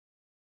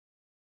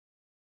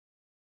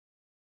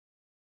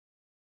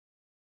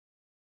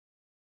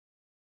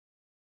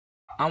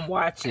I'm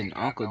watching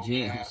Uncle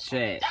Jim's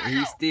chat.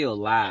 He's still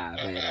live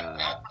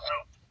at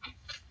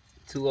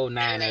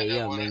 2:09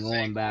 a.m. Been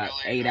going about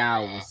 8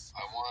 hours.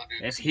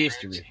 That's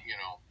history.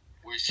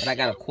 But I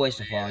got a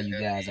question for all you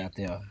guys out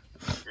there.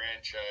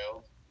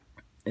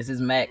 This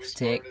is Maxx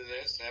Tech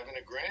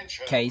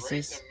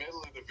cases.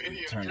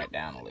 Turn that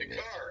down a little bit.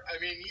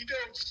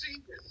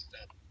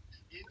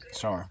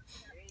 Sorry.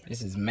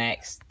 This is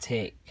Maxx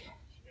Tech.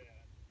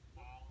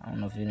 I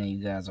don't know if any of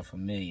you guys are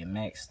familiar.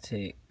 Maxx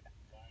Tech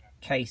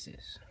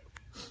cases.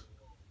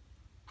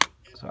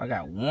 So I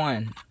got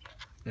one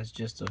that's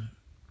just a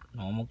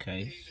normal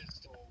case.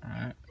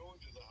 Alright.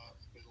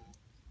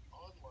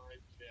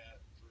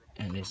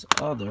 And this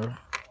other,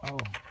 oh,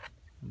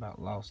 about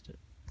lost it.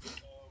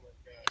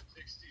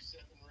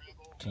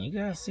 Can you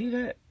guys see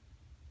that?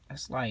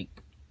 That's like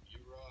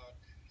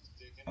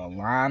a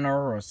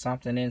liner or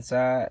something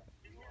inside.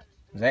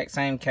 Exact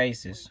same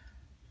cases.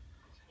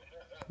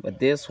 But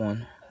this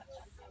one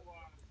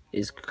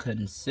is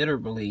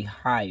considerably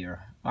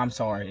higher. I'm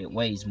sorry, it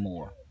weighs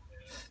more.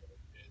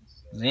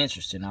 It was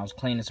interesting. I was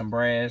cleaning some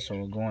brass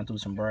or going through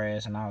some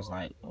brass, and I was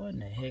like, what in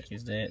the heck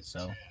is that?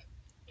 So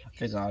I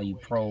figure all you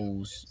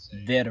pros,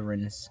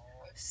 veterans,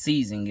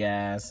 seasoned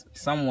guys,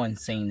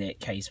 someone's seen that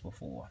case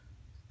before.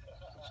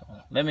 So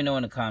let me know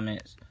in the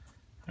comments.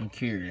 I'm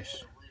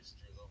curious.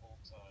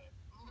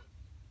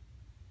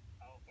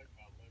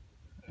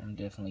 I'm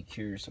definitely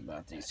curious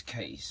about this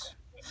case.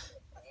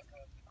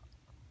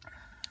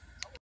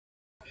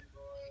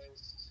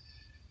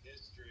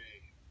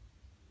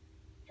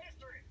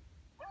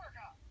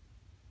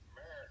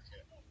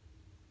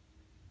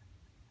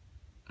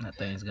 That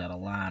thing's got a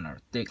liner,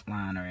 thick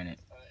liner in it,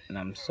 and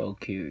I'm so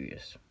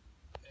curious.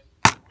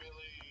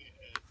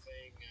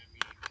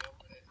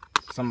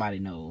 Somebody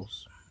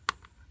knows.